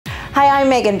Hi, I'm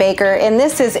Megan Baker, and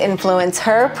this is Influence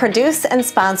Her, produced and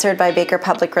sponsored by Baker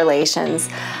Public Relations.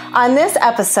 On this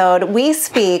episode, we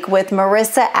speak with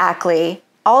Marisa Akley,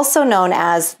 also known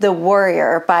as the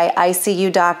Warrior by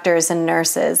ICU doctors and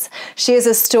nurses. She is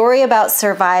a story about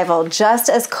survival just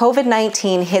as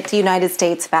COVID-19 hit the United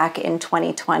States back in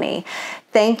 2020.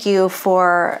 Thank you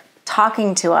for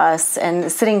talking to us and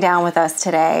sitting down with us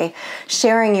today,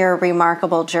 sharing your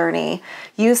remarkable journey.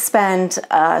 You spent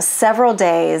several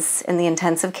days in the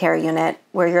intensive care unit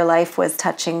where your life was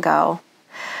touch and go.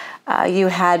 You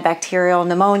had bacterial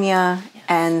pneumonia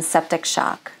and septic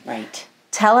shock. Right.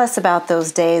 Tell us about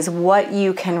those days, what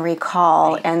you can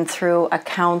recall, Right. and through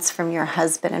accounts from your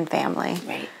husband and family.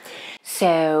 Right.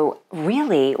 So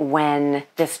really, when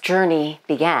this journey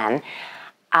began,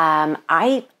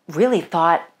 I really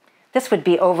thought this would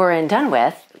be over and done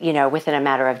with, within a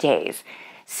matter of days.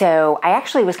 So I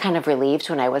actually was kind of relieved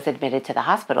when I was admitted to the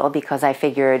hospital because I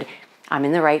figured I'm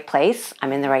in the right place,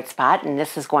 I'm in the right spot, and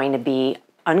this is going to be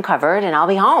uncovered and I'll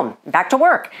be home, back to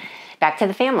work, back to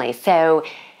the family. So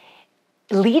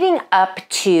leading up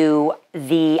to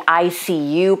the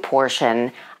ICU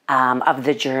portion of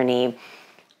the journey,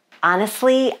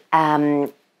 honestly,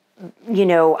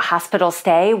 hospital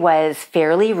stay was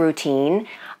fairly routine.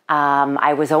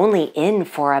 I was only in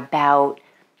for about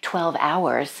 12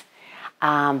 hours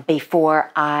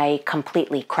before I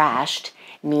completely crashed,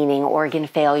 meaning organ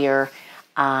failure,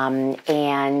 and,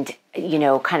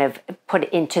 kind of put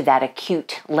into that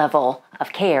acute level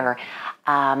of care.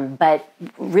 But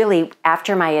really,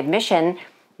 after my admission,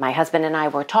 my husband and I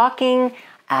were talking.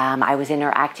 I was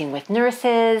interacting with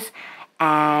nurses,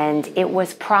 and it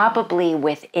was probably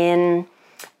within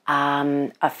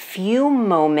a few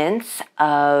moments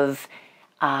of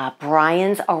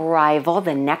Brian's arrival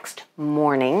the next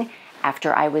morning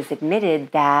after I was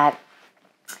admitted that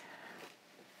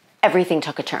everything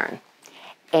took a turn.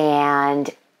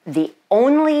 And the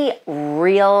only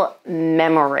real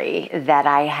memory that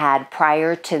I had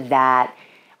prior to that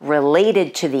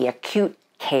related to the acute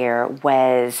care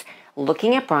was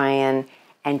looking at Brian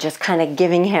and just kind of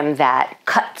giving him that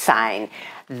cut sign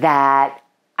that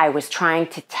I was trying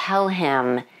to tell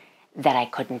him that I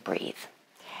couldn't breathe.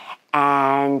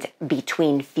 And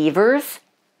between fevers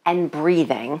and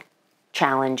breathing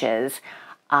challenges,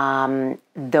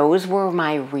 those were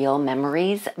my real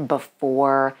memories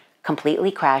before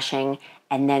completely crashing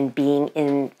and then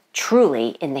being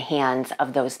truly in the hands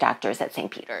of those doctors at St.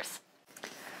 Peter's.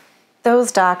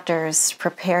 Those doctors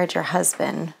prepared your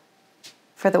husband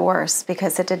for the worst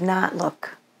because it did not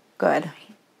look good.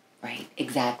 Right,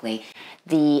 exactly.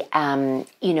 The,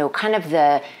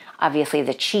 obviously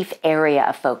the chief area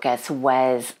of focus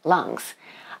was lungs.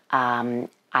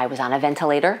 I was on a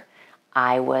ventilator.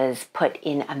 I was put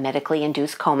in a medically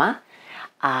induced coma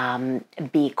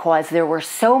because there were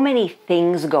so many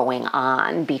things going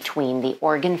on between the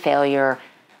organ failure,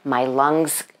 my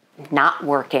lungs not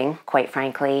working, quite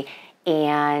frankly,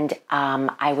 and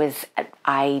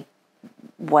I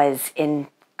was in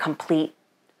complete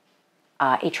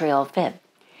atrial fib.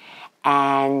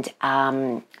 And,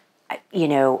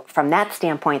 from that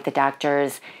standpoint, the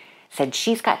doctors said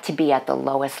she's got to be at the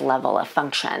lowest level of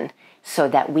function so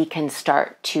that we can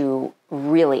start to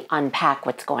really unpack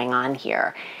what's going on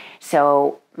here.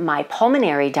 So my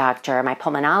pulmonary doctor, my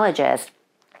pulmonologist,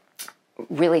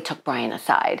 really took Brian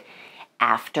aside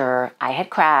after I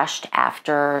had crashed,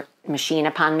 after machine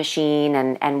upon machine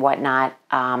and whatnot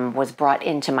was brought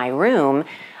into my room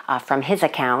from his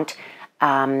account.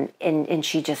 And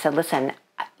she just said, listen,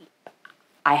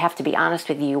 I have to be honest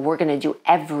with you. We're going to do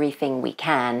everything we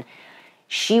can.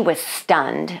 She was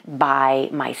stunned by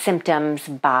my symptoms,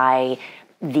 by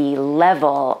the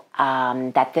level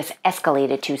that this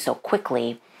escalated to so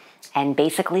quickly, and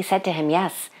basically said to him,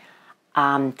 yes,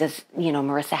 does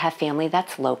Marisa have family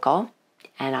that's local?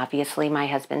 And obviously my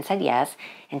husband said yes.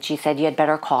 And she said, you had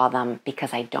better call them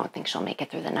because I don't think she'll make it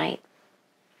through the night.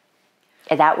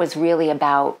 And that was really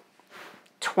about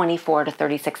 24 to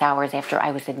 36 hours after I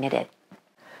was admitted.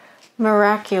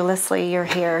 Miraculously, you're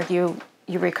here. You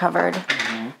recovered.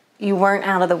 Mm-hmm. You weren't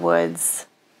out of the woods.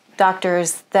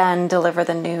 Doctors then deliver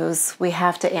the news, we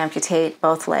have to amputate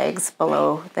both legs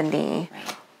below the knee.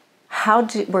 Right. How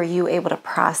were you able to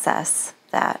process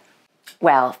that?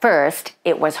 Well, first,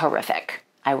 it was horrific,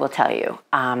 I will tell you.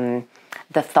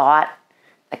 The thought,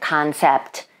 the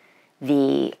concept,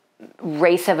 the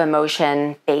race of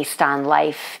emotion based on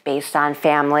life, based on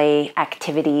family,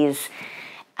 activities.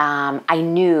 I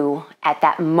knew at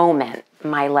that moment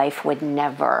my life would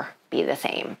never be the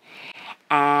same.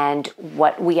 And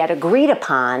what we had agreed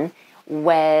upon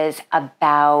was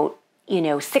about,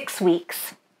 6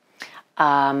 weeks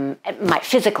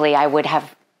physically, I would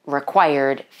have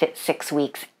required 6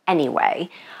 weeks anyway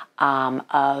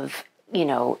of,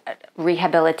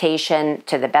 rehabilitation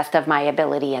to the best of my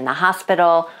ability in the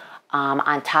hospital,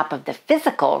 on top of the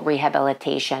physical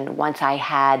rehabilitation once I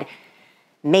had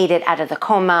made it out of the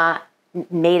coma,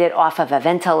 made it off of a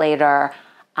ventilator.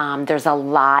 There's a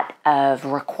lot of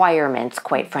requirements,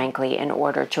 quite frankly, in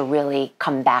order to really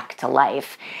come back to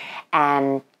life.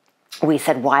 And we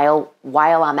said, while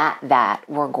I'm at that,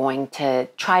 we're going to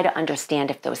try to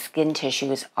understand if those skin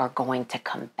tissues are going to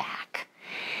come back.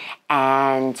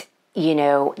 And,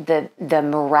 the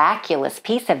miraculous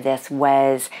piece of this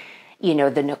was,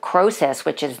 the necrosis,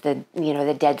 which is the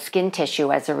dead skin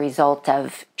tissue as a result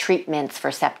of treatments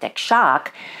for septic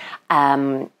shock.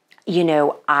 I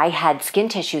had skin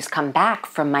tissues come back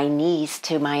from my knees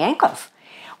to my ankles,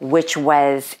 which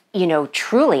was,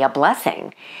 truly a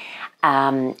blessing.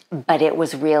 But it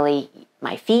was really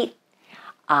my feet,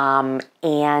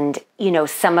 and,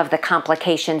 some of the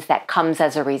complications that comes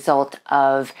as a result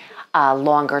of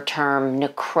longer-term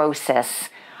necrosis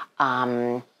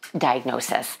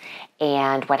diagnosis.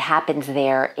 And what happens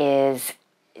there is,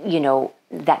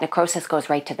 that necrosis goes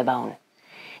right to the bone.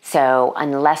 So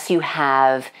unless you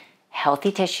have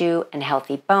healthy tissue and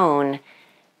healthy bone,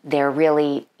 they're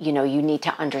really, you need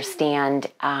to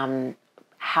understand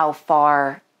how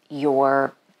far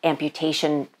your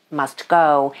amputation must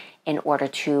go in order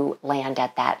to land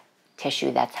at that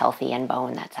tissue that's healthy and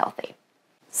bone that's healthy.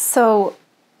 So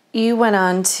you went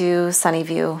on to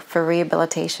Sunnyview for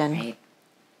rehabilitation. Right.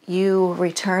 You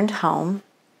returned home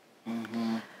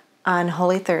on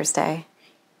Holy Thursday.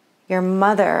 Your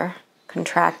mother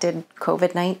contracted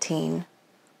COVID-19,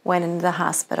 went into the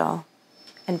hospital,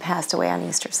 and passed away on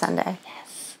Easter Sunday.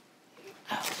 Yes.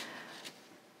 Oh.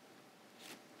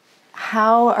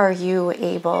 How are you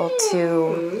able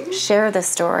to share the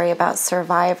story about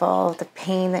survival, the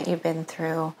pain that you've been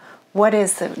through? What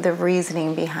is the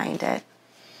reasoning behind it?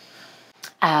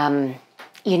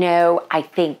 I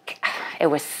think it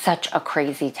was such a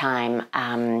crazy time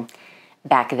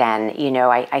back then.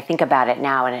 I think about it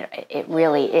now, and it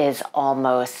really is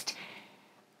almost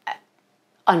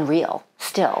unreal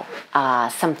still.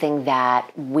 Something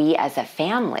that we as a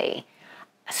family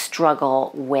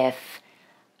struggle with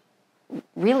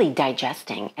really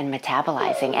digesting and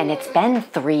metabolizing. And it's been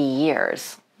 3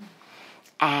 years.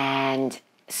 And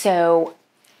so,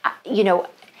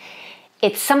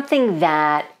 it's something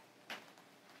that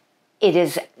it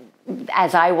is,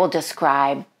 as I will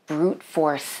describe, brute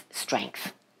force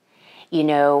strength.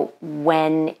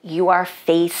 When you are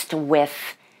faced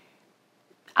with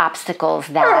obstacles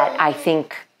that I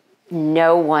think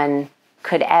no one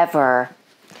could ever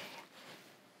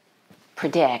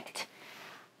predict,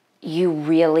 you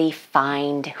really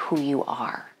find who you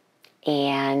are.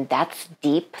 And that's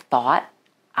deep thought,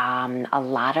 a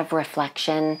lot of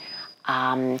reflection,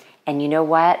 and you know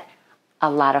what? A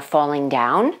lot of falling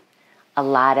down, a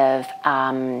lot of,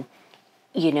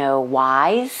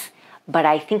 whys. But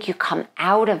I think you come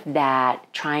out of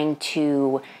that trying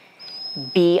to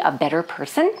be a better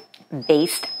person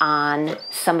based on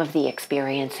some of the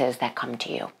experiences that come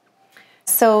to you.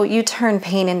 So you turn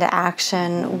pain into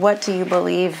action. What do you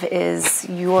believe is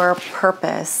your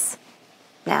purpose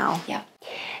now? Yeah.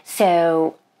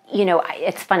 So,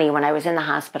 it's funny, when I was in the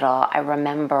hospital, I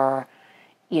remember,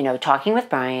 talking with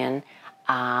Brian.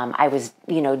 I was,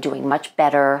 doing much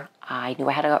better. I knew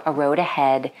I had a road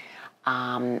ahead.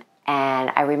 And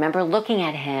I remember looking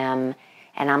at him,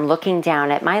 and I'm looking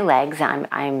down at my legs.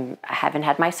 I haven't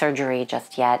had my surgery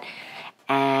just yet.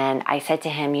 And I said to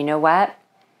him, you know what?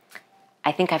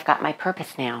 I think I've got my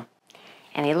purpose now.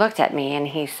 And he looked at me and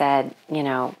he said,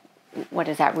 what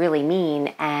does that really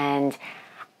mean? And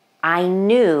I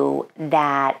knew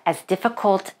that as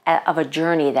difficult of a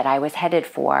journey that I was headed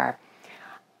for,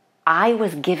 I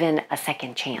was given a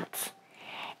second chance.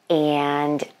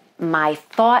 And my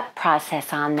thought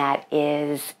process on that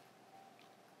is,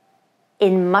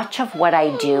 in much of what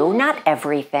I do, not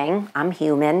everything, I'm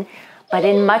human, but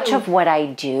in much of what I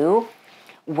do,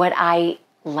 what I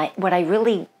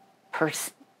really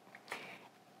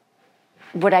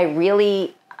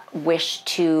wish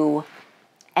to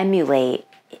emulate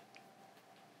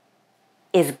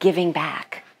is giving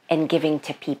back and giving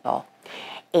to people.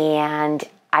 And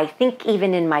I think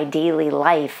even in my daily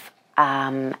life,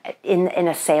 in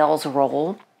a sales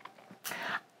role,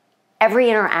 every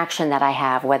interaction that I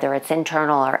have, whether it's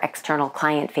internal or external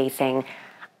client facing,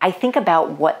 I think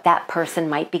about what that person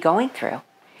might be going through.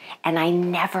 And I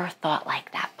never thought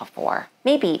like that before.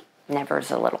 Maybe never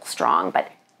is a little strong,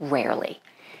 but rarely.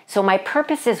 So my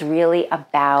purpose is really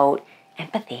about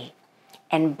empathy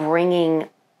and bringing,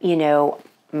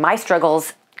 my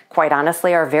struggles, quite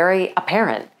honestly, are very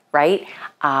apparent, right?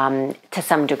 To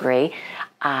some degree,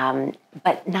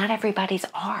 but not everybody's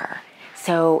are.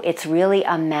 So it's really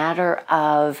a matter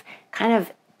of kind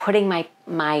of putting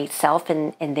myself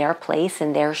in their place,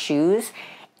 in their shoes,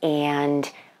 and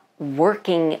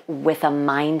working with a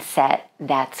mindset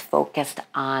that's focused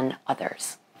on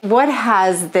others. What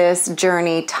has this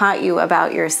journey taught you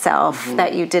about yourself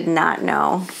that you did not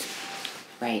know?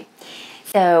 Right.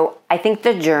 So I think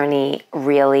the journey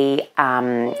really,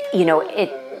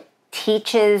 it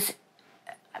teaches,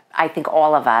 I think,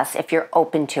 all of us, if you're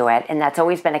open to it, and that's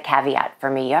always been a caveat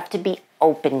for me, you have to be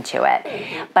open to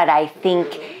it. But I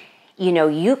think,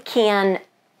 you can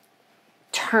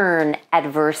turn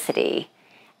adversity,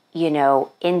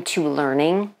 into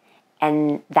learning,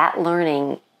 and that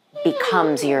learning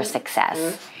becomes your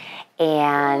success.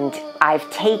 And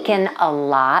I've taken a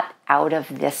lot out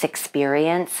of this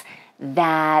experience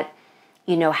that,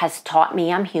 has taught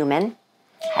me I'm human,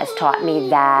 has taught me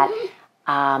that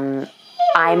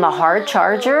I'm a hard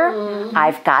charger.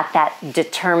 I've got that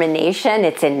determination.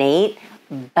 It's innate.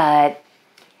 But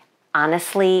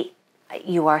honestly,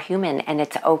 you are human, and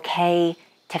it's okay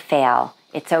to fail.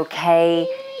 It's okay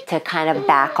to kind of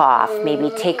back off, maybe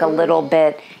take a little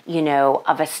bit,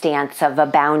 of a stance, of a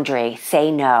boundary,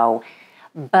 say no.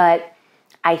 But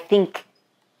I think,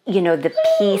 the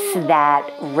piece that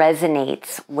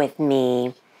resonates with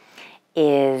me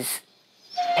is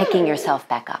picking yourself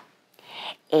back up.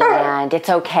 And it's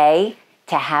okay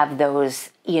to have those,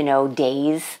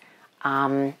 days,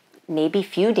 maybe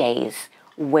few days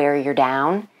where you're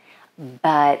down.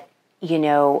 But,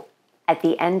 at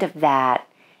the end of that,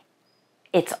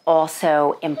 it's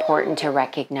also important to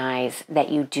recognize that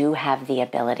you do have the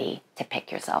ability to pick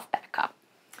yourself back up.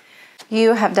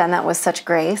 You have done that with such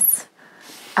grace,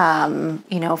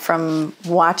 from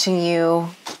watching you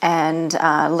and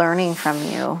learning from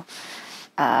you.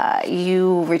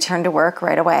 You returned to work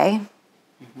right away.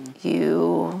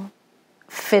 You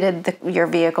fitted your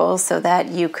vehicle so that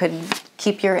you could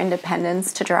keep your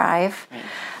independence to drive. Right.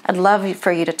 I'd love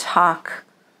for you to talk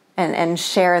and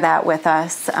share that with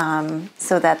us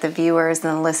so that the viewers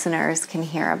and the listeners can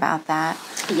hear about that.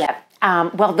 Yep.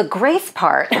 Well, the grace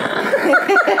part,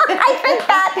 I think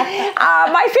that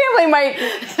my family might,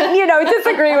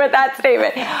 disagree with that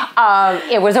statement.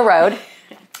 It was a road.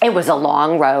 It was a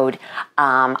long road.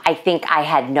 I think I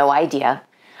had no idea.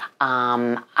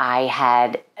 I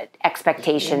had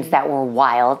expectations that were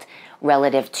wild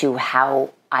relative to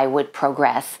how I would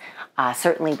progress,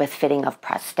 certainly with fitting of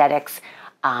prosthetics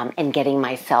and getting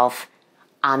myself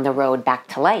on the road back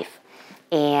to life.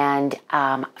 And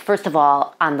first of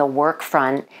all, on the work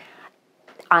front,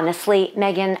 honestly,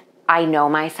 Megan, I know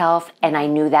myself, and I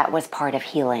knew that was part of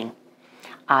healing.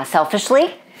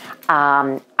 Selfishly,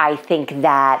 I think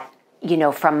that,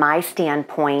 from my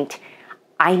standpoint,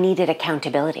 I needed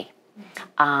accountability,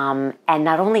 and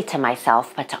not only to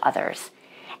myself, but to others.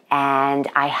 And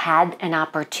I had an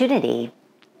opportunity,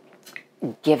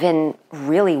 given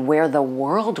really where the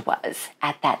world was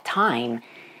at that time,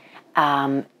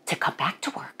 to come back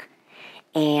to work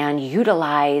and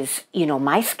utilize,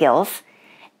 my skills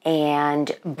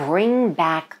and bring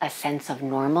back a sense of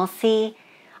normalcy,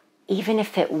 even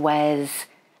if it was,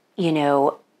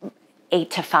 8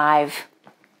 to 5,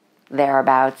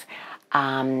 thereabouts,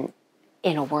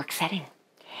 in a work setting.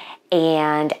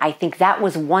 And I think that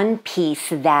was one piece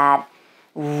that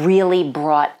really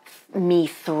brought me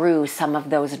through some of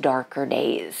those darker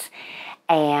days.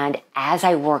 And as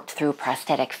I worked through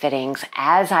prosthetic fittings,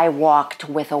 as I walked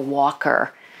with a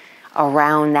walker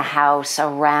around the house,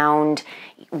 around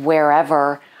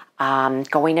wherever,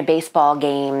 going to baseball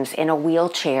games in a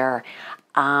wheelchair,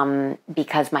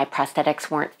 because my prosthetics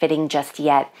weren't fitting just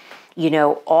yet,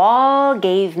 all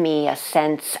gave me a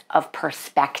sense of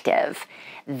perspective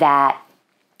that,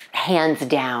 hands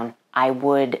down, I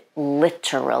would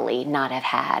literally not have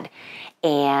had.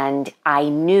 And I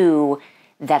knew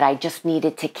that I just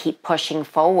needed to keep pushing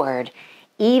forward,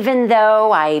 even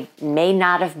though I may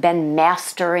not have been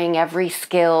mastering every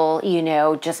skill,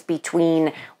 just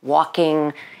between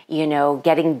walking,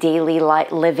 getting daily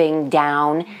living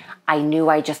down. I knew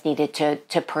I just needed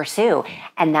to pursue.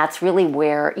 And that's really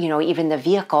where, even the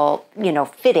vehicle,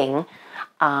 fitting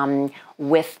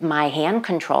with my hand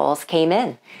controls came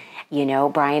in.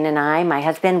 Brian and I, my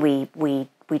husband, we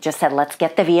just said, let's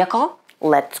get the vehicle,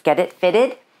 let's get it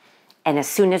fitted. And as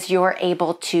soon as you're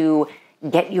able to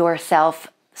get yourself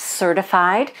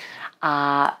certified,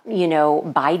 by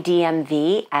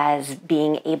DMV as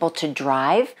being able to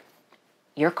drive,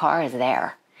 your car is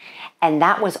there. And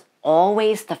that was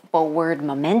always the forward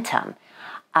momentum.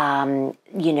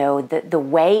 you know, the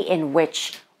way in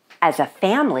which, as a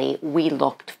family, we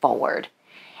looked forward.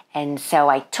 And so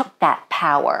I took that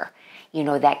power, you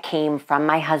know, that came from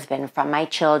my husband, from my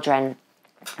children,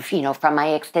 you know, from my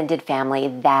extended family,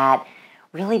 that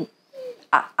really,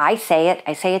 I say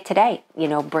it today, you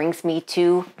know, brings me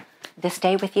to this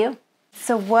day with you.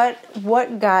 So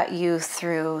what got you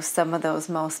through some of those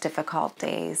most difficult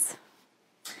days?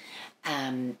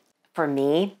 For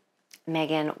me,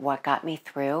 Megan, what got me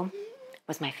through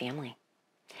was my family.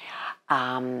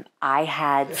 I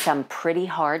had some pretty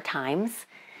hard times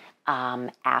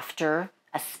after,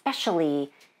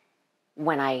 especially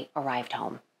when I arrived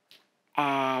home.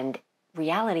 And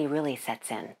reality really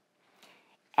sets in.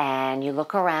 And you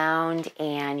look around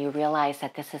and you realize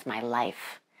that this is my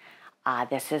life.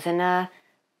 This isn't a,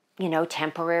 you know,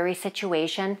 temporary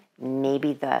situation.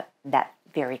 Maybe that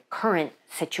very current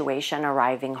situation,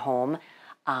 arriving home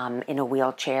in a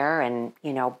wheelchair and,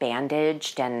 you know,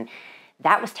 bandaged, and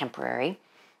that was temporary.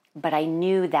 But I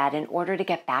knew that in order to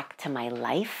get back to my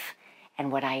life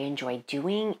and what I enjoy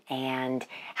doing and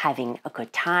having a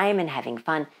good time and having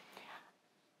fun,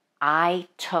 I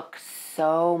took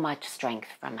so much strength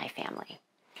from my family.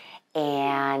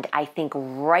 And I think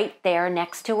right there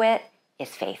next to it is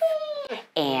faith.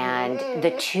 And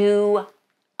the two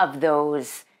of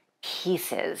those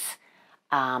pieces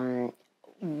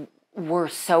were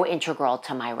so integral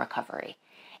to my recovery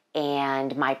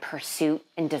and my pursuit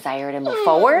and desire to move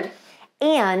forward.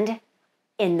 And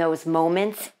in those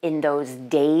moments, in those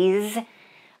days,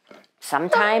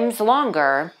 sometimes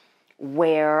longer,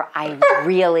 where I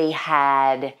really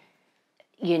had,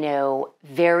 you know,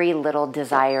 very little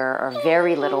desire or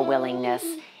very little willingness,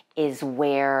 is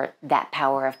where that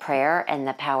power of prayer and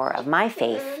the power of my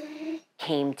faith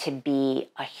came to be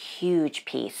a huge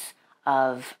piece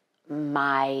of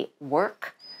my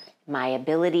work, my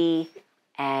ability,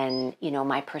 and, you know,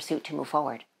 my pursuit to move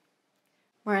forward.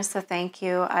 Marisa, thank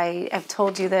you. I've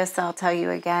told you this, I'll tell you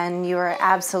again. You are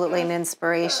absolutely an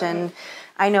inspiration.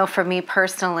 I know for me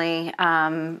personally,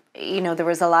 you know, there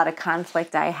was a lot of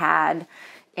conflict I had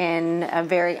in a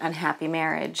very unhappy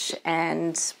marriage.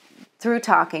 And through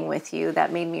talking with you,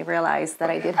 that made me realize that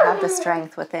I did have the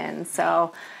strength within.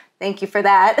 So thank you for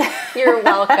that. You're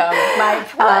welcome. My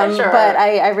pleasure. But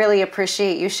I really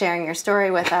appreciate you sharing your story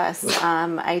with us.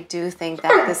 I do think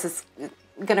that this is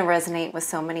going to resonate with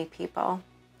so many people.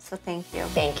 So thank you.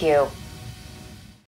 Thank you.